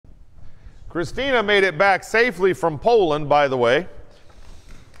Christina made it back safely from Poland, by the way.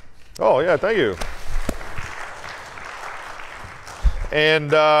 Oh, yeah, thank you.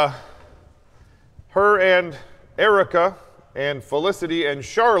 And her and Erica and Felicity and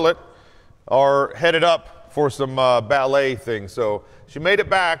Charlotte are headed up for some ballet things. So she made it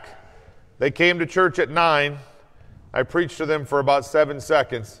back. They came to church at 9. I preached to them for about 7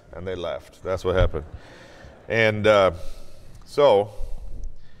 seconds, and they left. That's what happened. And so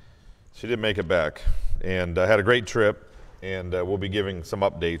she didn't make it back. And I had a great trip, and we'll be giving some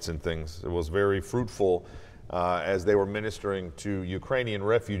updates and things. It was very fruitful as they were ministering to Ukrainian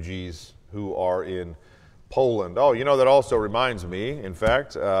refugees who are in Poland. Oh, you know, that also reminds me, in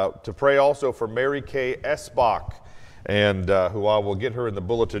fact, to pray also for Mary Kay Esbach, and who I will get her in the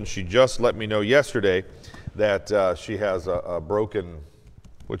bulletin. She just let me know yesterday that she has a broken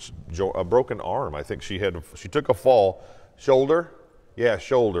arm. I think she took a fall. Shoulder? Yeah,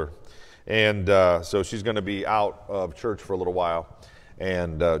 shoulder. And so she's going to be out of church for a little while.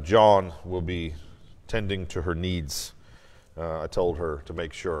 And John will be tending to her needs. I told her to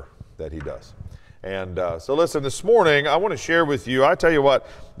make sure that he does. And so listen, this morning I want to share with you, I tell you what,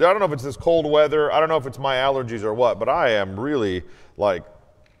 I don't know if it's this cold weather, I don't know if it's my allergies or what, but I am really like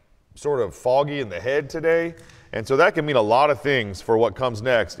sort of foggy in the head today. And so that can mean a lot of things for what comes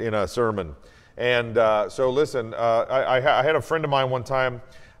next in a sermon. And so listen, I had a friend of mine one time,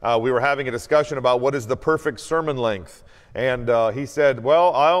 we were having a discussion about what is the perfect sermon length. And he said,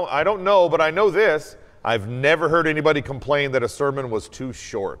 well, I don't know, but I know this. I've never heard anybody complain that a sermon was too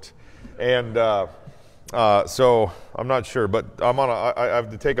short. And so I'm not sure, but I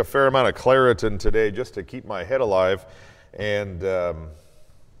have to take a fair amount of Claritin today just to keep my head alive. And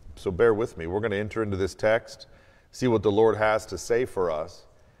so bear with me. We're going to enter into this text, see what the Lord has to say for us,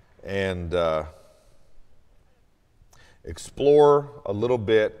 and explore a little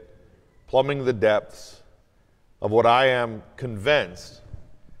bit, plumbing the depths of what I am convinced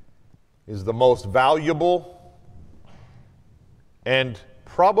is the most valuable and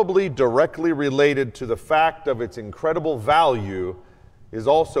probably directly related to the fact of its incredible value is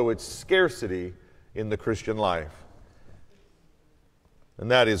also its scarcity in the Christian life.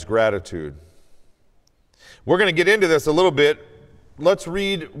 And that is gratitude. We're going to get into this a little bit. Let's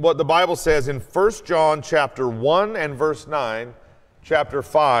read what the Bible says in 1 John chapter 1 and verse 9, chapter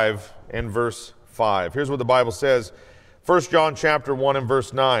 5 and verse 5. Here's what the Bible says, 1 John chapter 1 and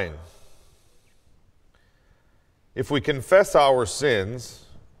verse 9. If we confess our sins,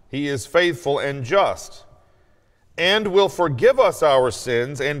 he is faithful and just, and will forgive us our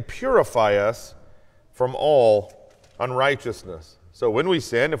sins and purify us from all unrighteousness. So when we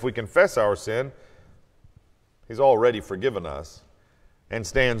sin, if we confess our sin, he's already forgiven us and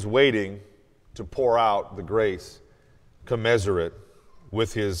stands waiting to pour out the grace commensurate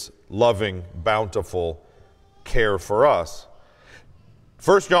with his loving, bountiful care for us.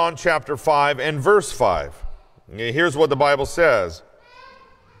 1 John chapter 5 and verse 5. Here's what the Bible says.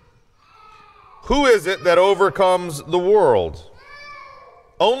 Who is it that overcomes the world?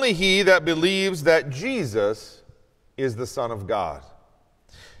 Only he that believes that Jesus is the Son of God.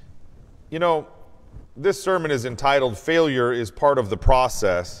 You know, this sermon is entitled, Failure is Part of the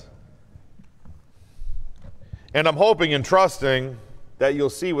Process. And I'm hoping and trusting that you'll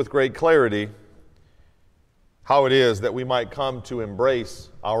see with great clarity how it is that we might come to embrace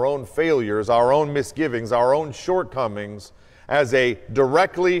our own failures, our own misgivings, our own shortcomings as a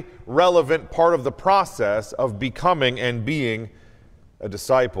directly relevant part of the process of becoming and being a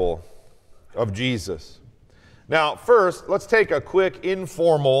disciple of Jesus. Now, first, let's take a quick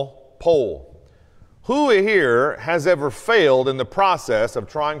informal poll. Who here has ever failed in the process of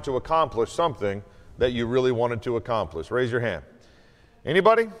trying to accomplish something that you really wanted to accomplish? Raise your hand.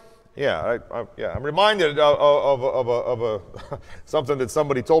 Anybody? Yeah, I'm reminded of something that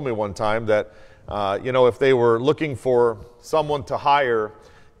somebody told me one time that, if they were looking for someone to hire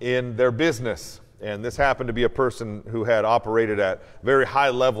in their business, and this happened to be a person who had operated at very high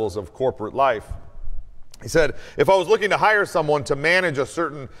levels of corporate life. He said, if I was looking to hire someone to manage a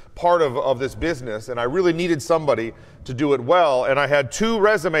certain part of this business, and I really needed somebody to do it well, and I had 2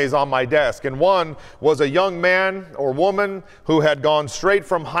 resumes on my desk, and one was a young man or woman who had gone straight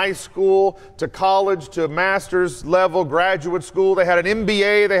from high school to college to master's level graduate school. They had an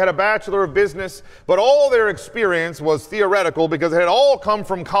MBA, they had a Bachelor of Business, but all their experience was theoretical because it had all come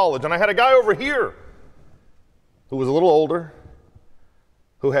from college. And I had a guy over here who was a little older,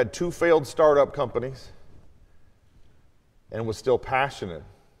 who had 2 failed startup companies, and was still passionate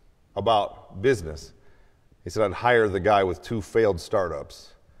about business. He said, I'd hire the guy with 2 failed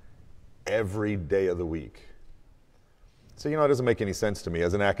startups every day of the week. So, it doesn't make any sense to me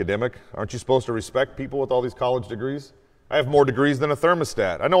as an academic. Aren't you supposed to respect people with all these college degrees? I have more degrees than a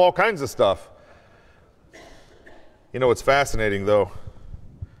thermostat. I know all kinds of stuff. It's fascinating, though.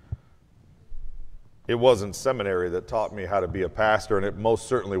 It wasn't seminary that taught me how to be a pastor, and it most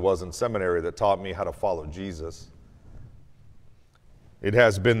certainly wasn't seminary that taught me how to follow Jesus. It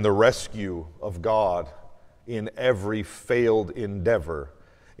has been the rescue of God in every failed endeavor,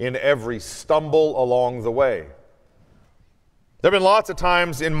 in every stumble along the way. There have been lots of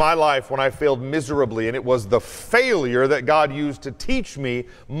times in my life when I failed miserably, and it was the failure that God used to teach me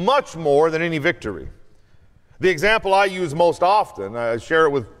much more than any victory. The example I use most often, I share it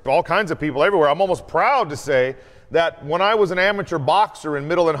with all kinds of people everywhere. I'm almost proud to say that when I was an amateur boxer in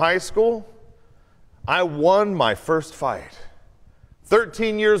middle and high school, I won my first fight.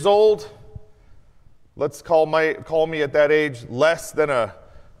 13 years old, let's call me at that age less than a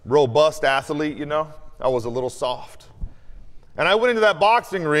robust athlete, I was a little soft. And I went into that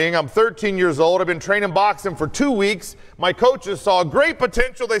boxing ring. I'm 13 years old. I've been training boxing for 2 weeks. My coaches saw great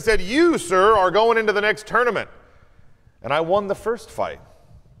potential. They said, "You, sir, are going into the next tournament." And I won the first fight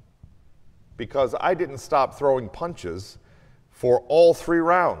because I didn't stop throwing punches for all 3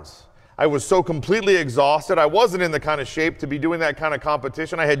 rounds. I was so completely exhausted. I wasn't in the kind of shape to be doing that kind of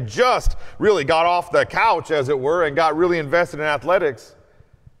competition. I had just really got off the couch, as it were, and got really invested in athletics.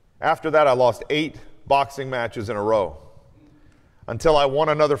 After that, I lost 8 boxing matches in a row until I won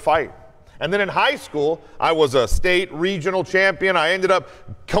another fight. And then in high school, I was a state regional champion. I ended up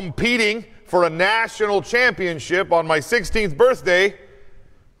competing for a national championship on my 16th birthday.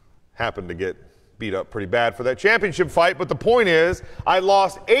 Happened to get beat up pretty bad for that championship fight, but the point is, I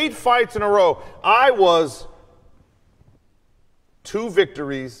lost 8 fights in a row. I was 2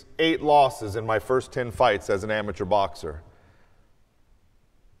 victories, 8 losses in my first 10 fights as an amateur boxer.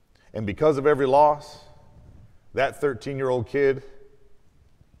 And because of every loss, that 13-year-old kid,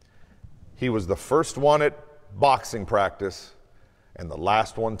 he was the first one at boxing practice and the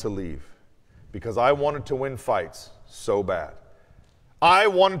last one to leave because I wanted to win fights so bad. I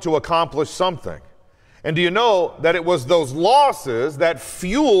wanted to accomplish something. And do you know that it was those losses that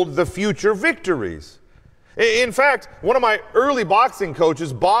fueled the future victories? In fact, one of my early boxing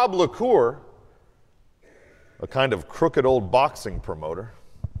coaches, Bob LaCour, a kind of crooked old boxing promoter,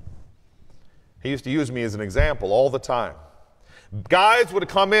 he used to use me as an example all the time. Guys would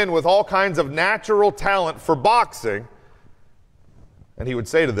come in with all kinds of natural talent for boxing, and he would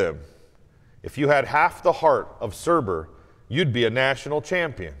say to them, "If you had half the heart of Serber, you'd be a national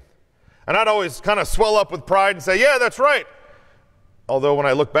champion." And I'd always kind of swell up with pride and say, "Yeah, that's right." Although when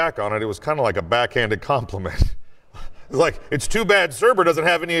I look back on it, it was kind of like a backhanded compliment. Like, it's too bad Serber doesn't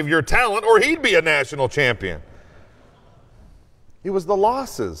have any of your talent, or he'd be a national champion. It was the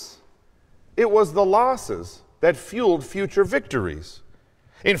losses. It was the losses that fueled future victories.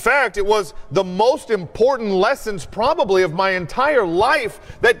 In fact, it was the most important lessons probably of my entire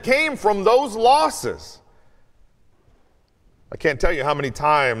life that came from those losses. I can't tell you how many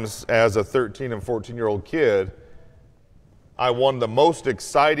times as a 13 and 14-year-old kid I won the most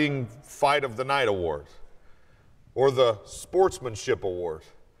exciting fight of the night award or the sportsmanship award.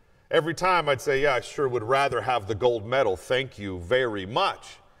 Every time I'd say, "Yeah, I sure would rather have the gold medal. Thank you very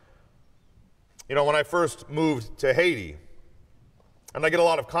much." When I first moved to Haiti, and I get a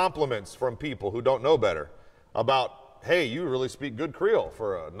lot of compliments from people who don't know better about, "Hey, you really speak good Creole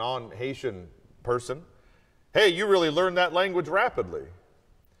for a non-Haitian person. Hey, you really learned that language rapidly."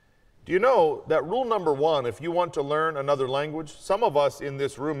 Do you know that rule number 1, if you want to learn another language, some of us in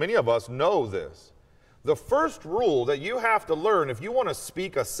this room, many of us know this. The first rule that you have to learn if you want to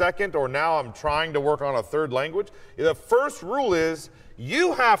speak a second, or now I'm trying to work on a third language, the first rule is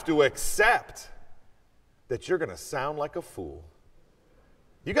you have to accept that you're going to sound like a fool.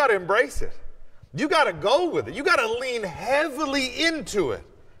 You got to embrace it. You got to go with it. You got to lean heavily into it.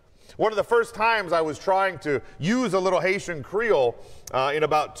 One of the first times I was trying to use a little Haitian Creole in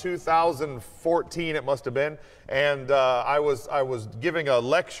about 2014, it must have been, and I was giving a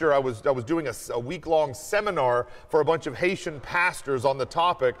lecture. I was doing a week-long seminar for a bunch of Haitian pastors on the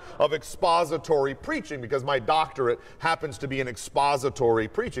topic of expository preaching, because my doctorate happens to be in expository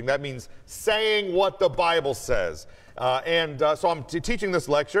preaching. That means saying what the Bible says. So I'm teaching this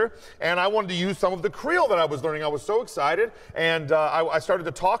lecture, and I wanted to use some of the Creole that I was learning. I was so excited, and I started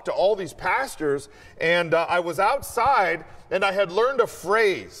to talk to all these pastors, and I was outside, and I had learned a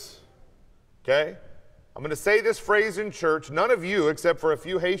phrase, okay? I'm going to say this phrase in church. None of you, except for a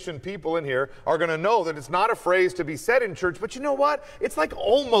few Haitian people in here, are going to know that it's not a phrase to be said in church, but you know what? It's like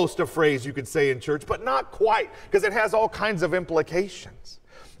almost a phrase you could say in church, but not quite, because it has all kinds of implications.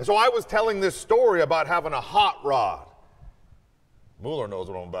 And so I was telling this story about having a hot rod. Mueller knows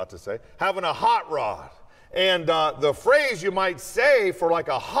what I'm about to say. Having a hot rod. And the phrase you might say for like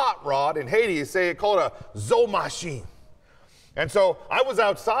a hot rod in Haiti, you say it called a zo machine. And so I was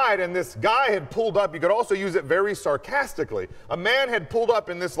outside and this guy had pulled up. You could also use it very sarcastically. A man had pulled up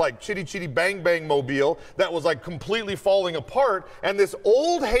in this like chitty chitty bang bang mobile that was like completely falling apart. And this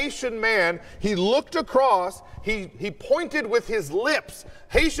old Haitian man, he looked across, he pointed with his lips.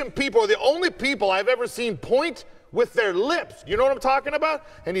 Haitian people are the only people I've ever seen point with their lips. You know what I'm talking about?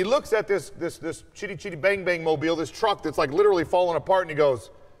 And he looks at this chitty chitty bang bang mobile, this truck that's like literally falling apart, and he goes,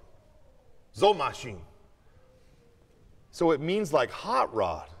 "Zo machine." So it means like hot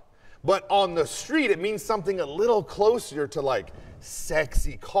rod. But on the street, it means something a little closer to like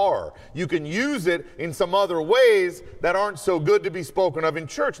sexy car. You can use it in some other ways that aren't so good to be spoken of in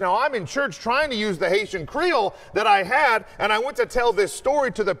church. Now, I'm in church trying to use the Haitian Creole that I had, and I went to tell this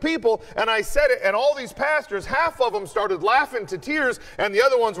story to the people, and I said it, and all these pastors, half of them started laughing to tears, and the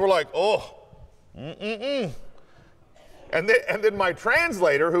other ones were like, oh, And then my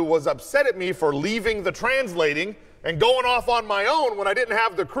translator, who was upset at me for leaving the translating and going off on my own when I didn't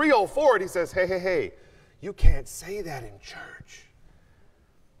have the Creole for it, he says, hey, you can't say that in church.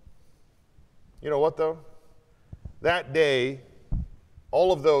 You know what, though? That day,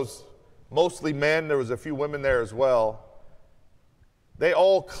 all of those, mostly men, there was a few women there as well, they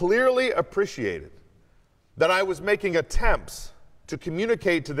all clearly appreciated that I was making attempts to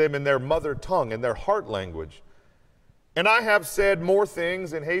communicate to them in their mother tongue, in their heart language. And I have said more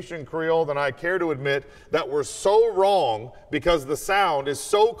things in Haitian Creole than I care to admit that were so wrong because the sound is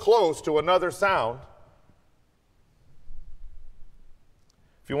so close to another sound.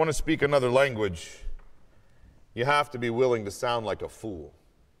 If you want to speak another language, you have to be willing to sound like a fool.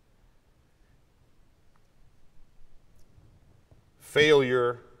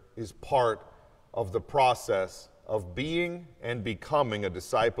 Failure is part of the process of being and becoming a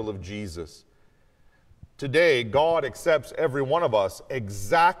disciple of Jesus. Today, God accepts every one of us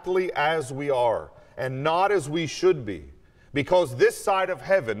exactly as we are and not as we should be, because this side of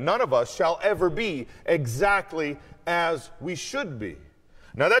heaven, none of us shall ever be exactly as we should be.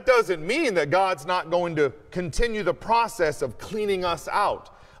 Now, that doesn't mean that God's not going to continue the process of cleaning us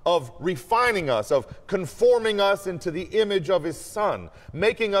out, of refining us, of conforming us into the image of His Son,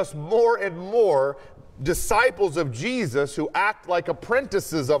 making us more and more disciples of Jesus who act like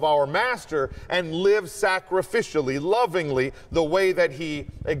apprentices of our Master and live sacrificially, lovingly, the way that He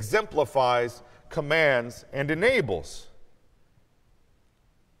exemplifies, commands, and enables.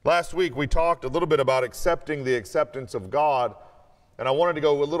 Last week we talked a little bit about accepting the acceptance of God, and I wanted to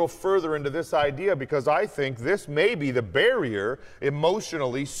go a little further into this idea because I think this may be the barrier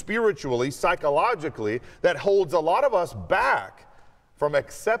emotionally, spiritually, psychologically that holds a lot of us back from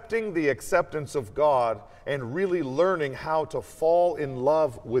accepting the acceptance of God and really learning how to fall in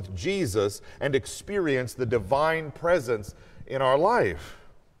love with Jesus and experience the divine presence in our life.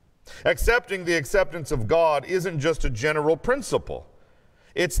 Accepting the acceptance of God isn't just a general principle.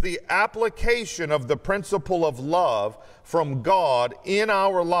 It's the application of the principle of love from God in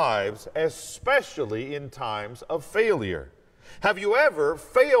our lives, especially in times of failure. Have you ever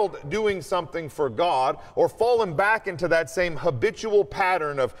failed doing something for God or fallen back into that same habitual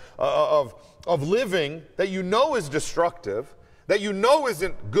pattern of living that you know is destructive, that you know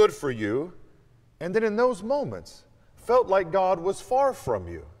isn't good for you, and then in those moments felt like God was far from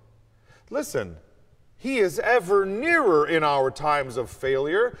you? Listen, He is ever nearer in our times of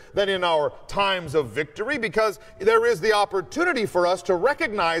failure than in our times of victory, because there is the opportunity for us to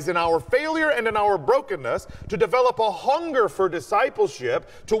recognize in our failure and in our brokenness to develop a hunger for discipleship,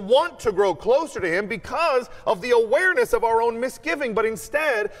 to want to grow closer to Him because of the awareness of our own misgiving. But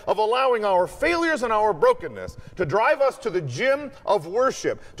instead of allowing our failures and our brokenness to drive us to the gym of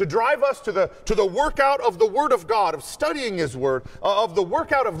worship, to drive us to the workout of the Word of God, of studying His Word, of the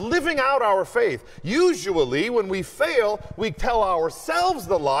workout of living out our faith, usually, when we fail, we tell ourselves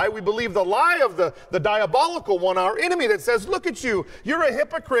the lie. We believe the lie of the diabolical one, our enemy, that says, look at you, you're a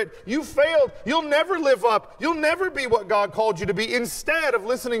hypocrite, you failed, you'll never live up, you'll never be what God called you to be, instead of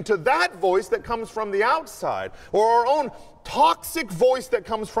listening to that voice that comes from the outside, or our own toxic voice that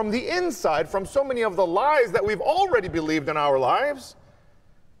comes from the inside, from so many of the lies that we've already believed in our lives.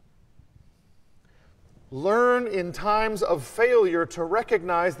 Learn in times of failure to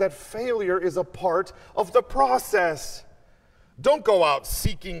recognize that failure is a part of the process. Don't go out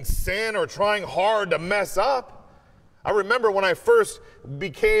seeking sin or trying hard to mess up. I remember when I first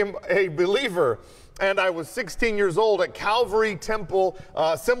became a believer, and I was 16 years old at Calvary Temple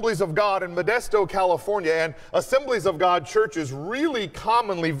Assemblies of God in Modesto, California. And Assemblies of God churches really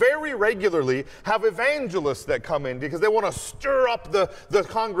commonly, very regularly, have evangelists that come in because they want to stir up the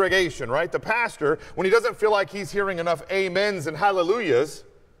congregation, right? The pastor, when he doesn't feel like he's hearing enough amens and hallelujahs,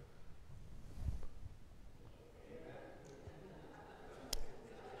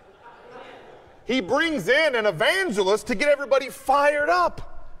 he brings in an evangelist to get everybody fired up.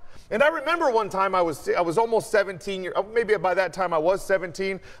 And I remember one time I was almost 17 years, maybe by that time I was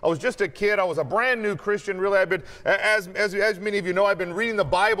 17. I was just a kid. I was a brand new Christian, really. I've been, as many of you know, I've been reading the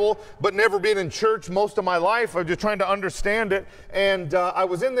Bible, but never been in church most of my life. I'm just trying to understand it. And I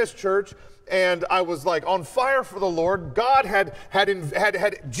was in this church, and I was like on fire for the Lord. God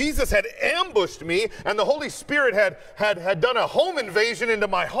Jesus had ambushed me, and the Holy Spirit had done a home invasion into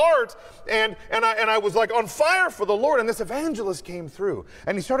my heart, and I was like on fire for the Lord. And this evangelist came through,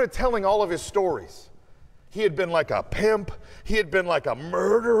 and he started telling all of his stories. He had been like a pimp. He had been like a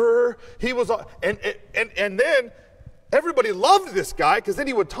murderer. He was, and then everybody loved this guy because then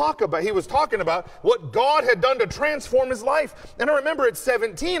he was talking about what God had done to transform his life. And I remember at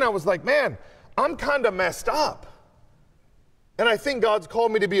 17, I was like, man, I'm kind of messed up. And I think God's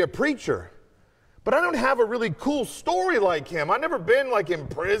called me to be a preacher. But I don't have a really cool story like him. I've never been like in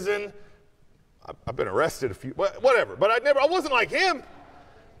prison. I've been arrested whatever. But I wasn't like him.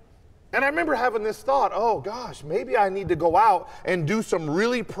 And I remember having this thought, oh gosh, maybe I need to go out and do some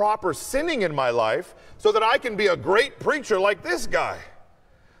really proper sinning in my life so that I can be a great preacher like this guy.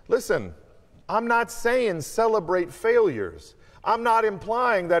 Listen, I'm not saying celebrate failures. I'm not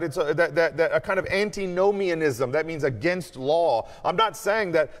implying that it's a kind of antinomianism. That means against law. I'm not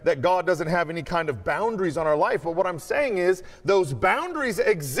saying that God doesn't have any kind of boundaries on our life. But what I'm saying is those boundaries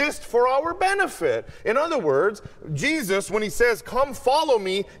exist for our benefit. In other words, Jesus, when he says, come follow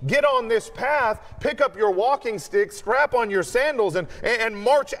me, get on this path, pick up your walking stick, strap on your sandals, and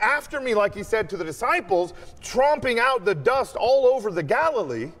march after me, like he said to the disciples, tromping out the dust all over the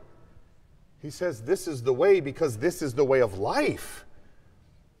Galilee. He says this is the way because this is the way of life,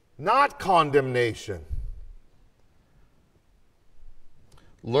 not condemnation.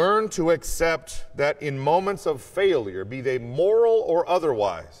 Learn to accept that in moments of failure, be they moral or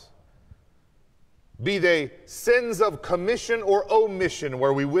otherwise, be they sins of commission or omission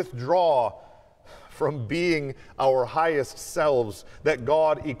where we withdraw from being our highest selves that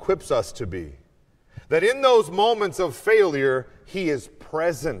God equips us to be, that in those moments of failure, he is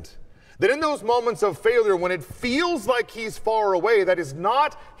present. That in those moments of failure, when it feels like he's far away, that is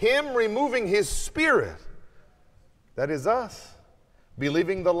not him removing his spirit. That is us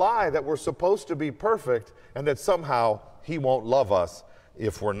believing the lie that we're supposed to be perfect and that somehow he won't love us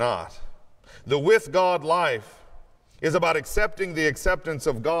if we're not. The with God life is about accepting the acceptance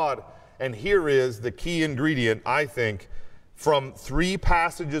of God. And here is the key ingredient, I think, from 3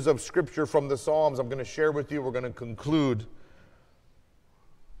 passages of Scripture from the Psalms I'm going to share with you. We're going to conclude.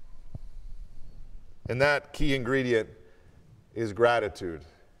 And that key ingredient is gratitude.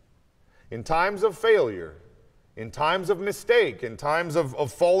 In times of failure, in times of mistake, in times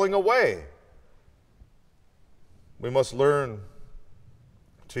of falling away, we must learn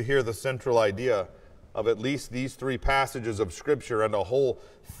to hear the central idea of at least these 3 passages of Scripture and a whole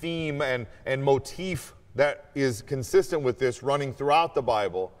theme and motif that is consistent with this running throughout the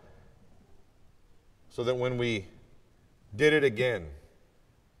Bible, so that when we did it again,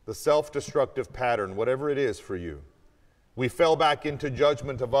 the self-destructive pattern, whatever it is for you, we fell back into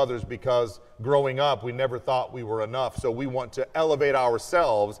judgment of others because growing up we never thought we were enough, so we want to elevate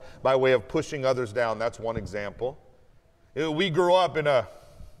ourselves by way of pushing others down. That's one example. We grew up in a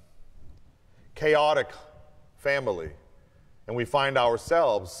chaotic family, and we find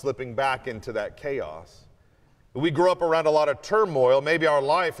ourselves slipping back into that chaos. We grew up around a lot of turmoil. Maybe our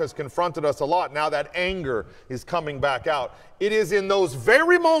life has confronted us a lot. Now that anger is coming back out. It is in those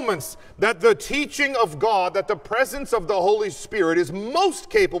very moments that the teaching of God, that the presence of the Holy Spirit is most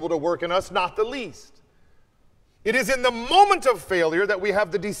capable to work in us, not the least. It is in the moment of failure that we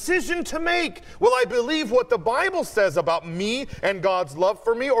have the decision to make. Will I believe what the Bible says about me and God's love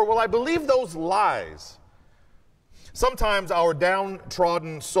for me, or will I believe those lies? Sometimes our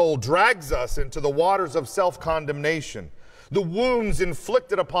downtrodden soul drags us into the waters of self-condemnation. The wounds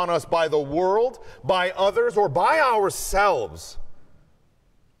inflicted upon us by the world, by others, or by ourselves.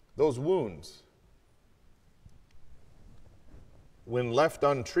 Those wounds, when left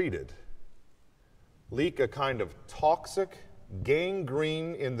untreated, leak a kind of toxic,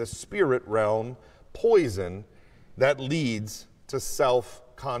 gangrene in the spirit realm poison that leads to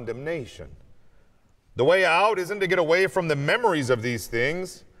self-condemnation. The way out isn't to get away from the memories of these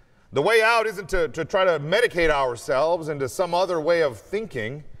things. The way out isn't to try to medicate ourselves into some other way of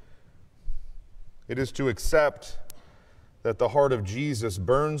thinking. It is to accept that the heart of Jesus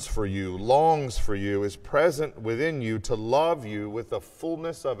burns for you, longs for you, is present within you to love you with the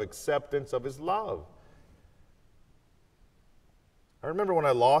fullness of acceptance of his love. I remember when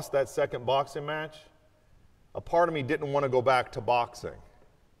I lost that second boxing match, a part of me didn't want to go back to boxing.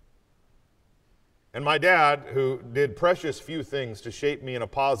 And my dad, who did precious few things to shape me in a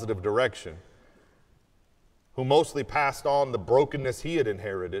positive direction, who mostly passed on the brokenness he had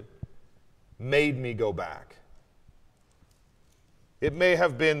inherited, made me go back. It may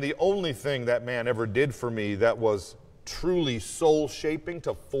have been the only thing that man ever did for me that was truly soul-shaping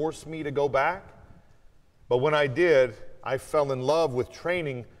to force me to go back. But when I did, I fell in love with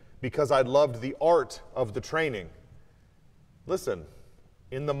training because I loved the art of the training. Listen,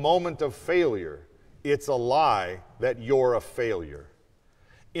 in the moment of failure, it's a lie that you're a failure.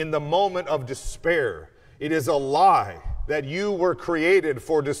 In the moment of despair, it is a lie that you were created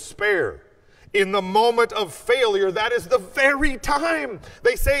for despair. In the moment of failure, that is the very time.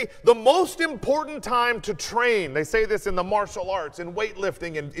 They say the most important time to train, they say this in the martial arts, in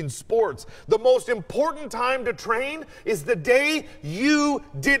weightlifting, and in sports, the most important time to train is the day you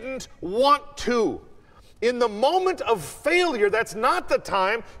didn't want to. In the moment of failure, that's not the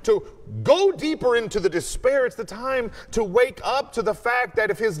time to go deeper into the despair. It's the time to wake up to the fact that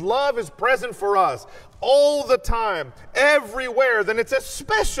if his love is present for us all the time, everywhere, then it's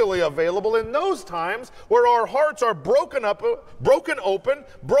especially available in those times where our hearts are broken open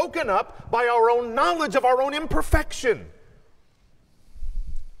by our own knowledge of our own imperfection.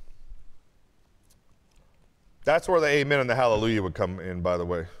 That's where the amen and the hallelujah would come in, by the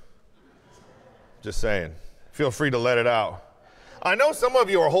way. Just saying. Feel free to let it out. I know some of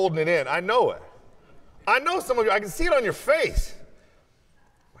you are holding it in. I know it. I know some of you. I can see it on your face.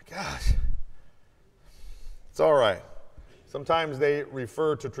 Oh my gosh. It's all right. Sometimes they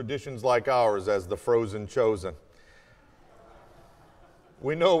refer to traditions like ours as the frozen chosen.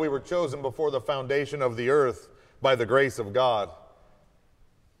 We know we were chosen before the foundation of the earth by the grace of God.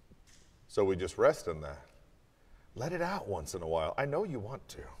 So we just rest in that. Let it out once in a while. I know you want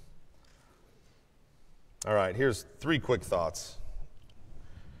to. All right, here's 3 quick thoughts.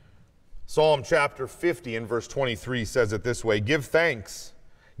 Psalm chapter 50 and verse 23 says it this way: give thanks.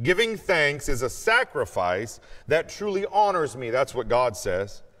 Giving thanks is a sacrifice that truly honors me. That's what God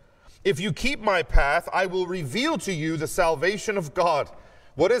says. If you keep my path, I will reveal to you the salvation of God.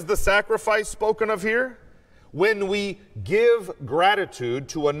 What is the sacrifice spoken of here? When we give gratitude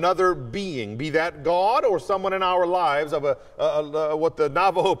to another being, be that God or someone in our lives of what the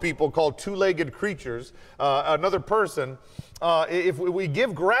Navajo people call two-legged creatures, another person, if we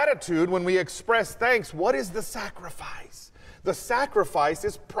give gratitude when we express thanks, what is the sacrifice? The sacrifice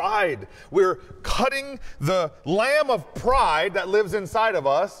is pride. We're cutting the lamb of pride that lives inside of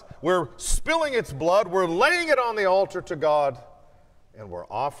us. We're spilling its blood. We're laying it on the altar to God, and we're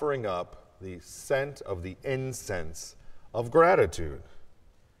offering up the scent of the incense of gratitude.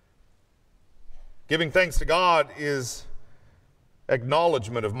 Giving thanks to God is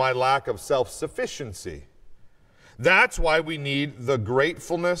acknowledgement of my lack of self-sufficiency. That's why we need the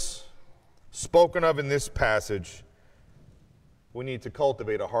gratefulness spoken of in this passage. We need to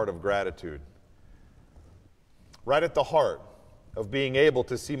cultivate a heart of gratitude. Right at the heart of being able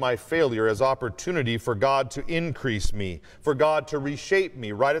to see my failure as opportunity for God to increase me, for God to reshape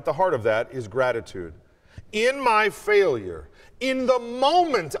me. Right at the heart of that is gratitude. In my failure, in the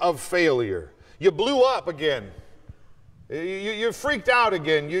moment of failure, you blew up again. You freaked out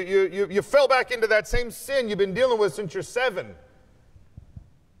again. You fell back into that same sin you've been dealing with since you're 7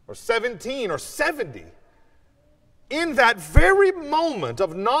 or 17 or 70. In that very moment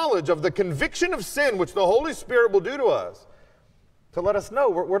of knowledge of the conviction of sin, which the Holy Spirit will do to us, to let us know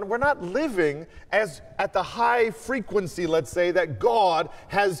we're not living as at the high frequency, let's say, that God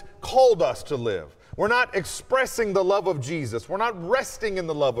has called us to live. We're not expressing the love of Jesus. We're not resting in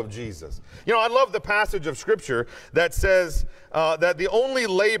the love of Jesus. You know, I love the passage of Scripture that says that the only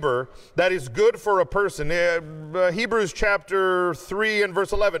labor that is good for a person, Hebrews chapter 3 and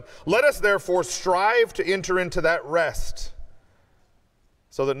verse 11, let us therefore strive to enter into that rest,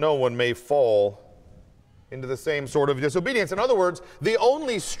 so that no one may fall into the same sort of disobedience. In other words, the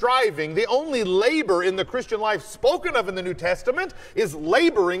only striving, the only labor in the Christian life spoken of in the New Testament is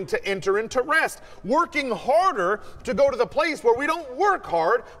laboring to enter into rest. Working harder to go to the place where we don't work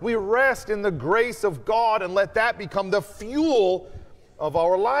hard, we rest in the grace of God and let that become the fuel of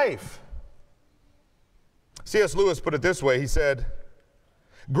our life. C.S. Lewis put it this way. He said,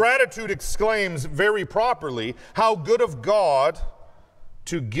 gratitude exclaims very properly how good of God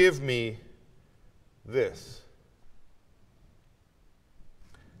to give me this.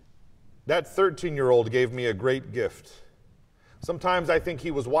 That 13-year-old gave me a great gift. Sometimes I think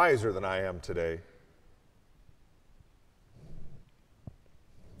he was wiser than I am today.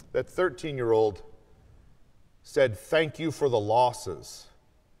 That 13-year-old said, "Thank you for the losses,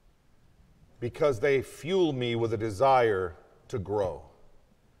 because they fuel me with a desire to grow."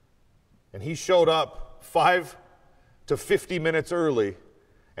 And he showed up 5 to 50 minutes early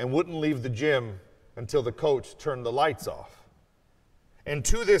and wouldn't leave the gym until the coach turned the lights off. And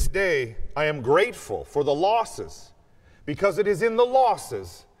to this day, I am grateful for the losses, because it is in the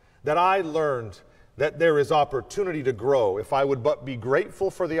losses that I learned that there is opportunity to grow if I would but be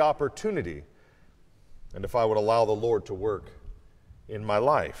grateful for the opportunity and if I would allow the Lord to work in my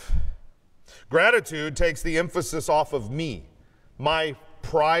life. Gratitude takes the emphasis off of me, my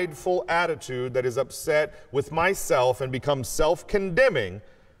prideful attitude that is upset with myself and becomes self-condemning,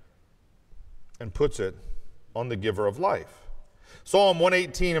 and puts it on the giver of life. Psalm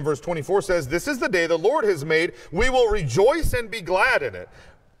 118 and verse 24 says, "This is the day the Lord has made. We will rejoice and be glad in it."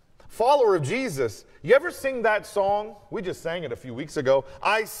 Follower of Jesus, you ever sing that song? We just sang it a few weeks ago.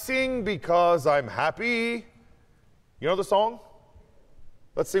 "I sing because I'm happy." You know the song?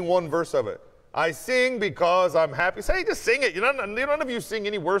 Let's sing one verse of it. "I sing because I'm happy." Say, just sing it. None of you sing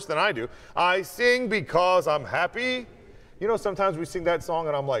any worse than I do. "I sing because I'm happy." You know, sometimes we sing that song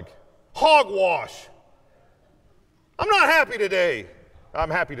and I'm like, hogwash. I'm not happy today. I'm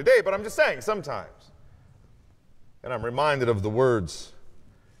happy today, but I'm just saying sometimes. And I'm reminded of the words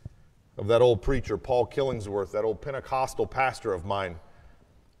of that old preacher, Paul Killingsworth, that old Pentecostal pastor of mine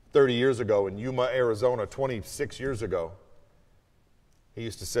 30 years ago in Yuma, Arizona, 26 years ago. He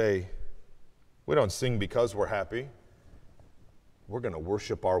used to say, "We don't sing because we're happy. We're going to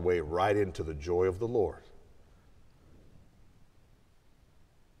worship our way right into the joy of the Lord."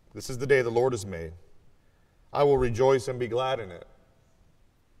 This is the day the Lord has made. I will rejoice and be glad in it.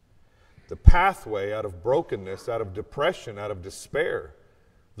 The pathway out of brokenness, out of depression, out of despair,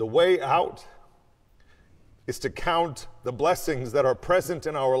 the way out is to count the blessings that are present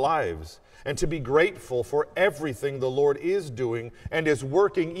in our lives and to be grateful for everything the Lord is doing and is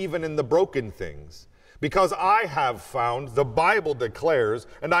working even in the broken things. Because I have found, the Bible declares,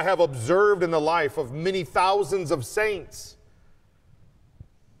 and I have observed in the life of many thousands of saints,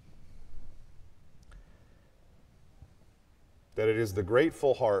 that it is the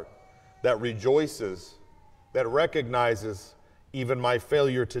grateful heart that rejoices, that recognizes even my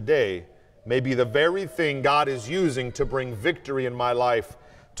failure today may be the very thing God is using to bring victory in my life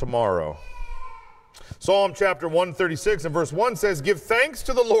tomorrow. Psalm chapter 136 and verse 1 says, "Give thanks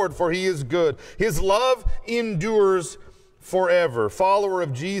to the Lord, for he is good. His love endures forever." Follower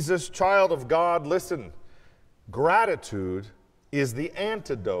of Jesus, child of God, listen. Gratitude is the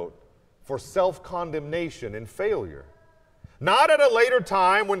antidote for self-condemnation and failure. Not at a later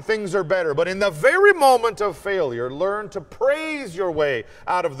time when things are better, but in the very moment of failure, learn to praise your way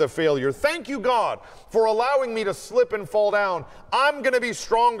out of the failure. Thank you, God, for allowing me to slip and fall down. I'm going to be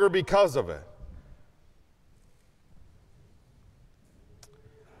stronger because of it.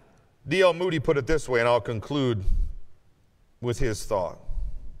 D.L. Moody put it this way, and I'll conclude with his thought.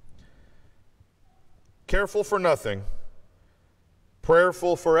 Careful for nothing,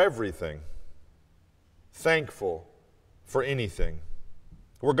 prayerful for everything, thankful for anything.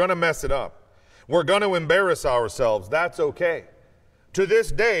 We're going to mess it up. We're going to embarrass ourselves. That's okay. To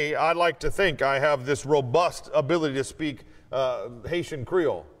this day, I'd like to think I have this robust ability to speak Haitian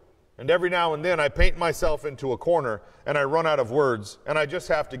Creole. And every now and then I paint myself into a corner and I run out of words and I just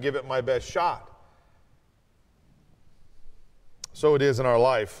have to give it my best shot. So it is in our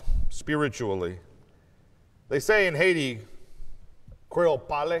life, spiritually. They say in Haiti, Creole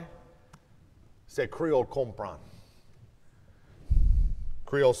parle, c'est Creole comprend.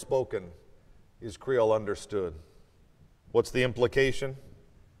 Creole spoken is Creole understood. What's the implication?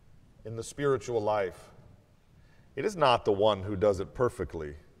 In the spiritual life, it is not the one who does it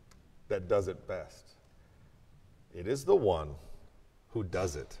perfectly that does it best. It is the one who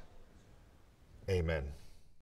does it. Amen.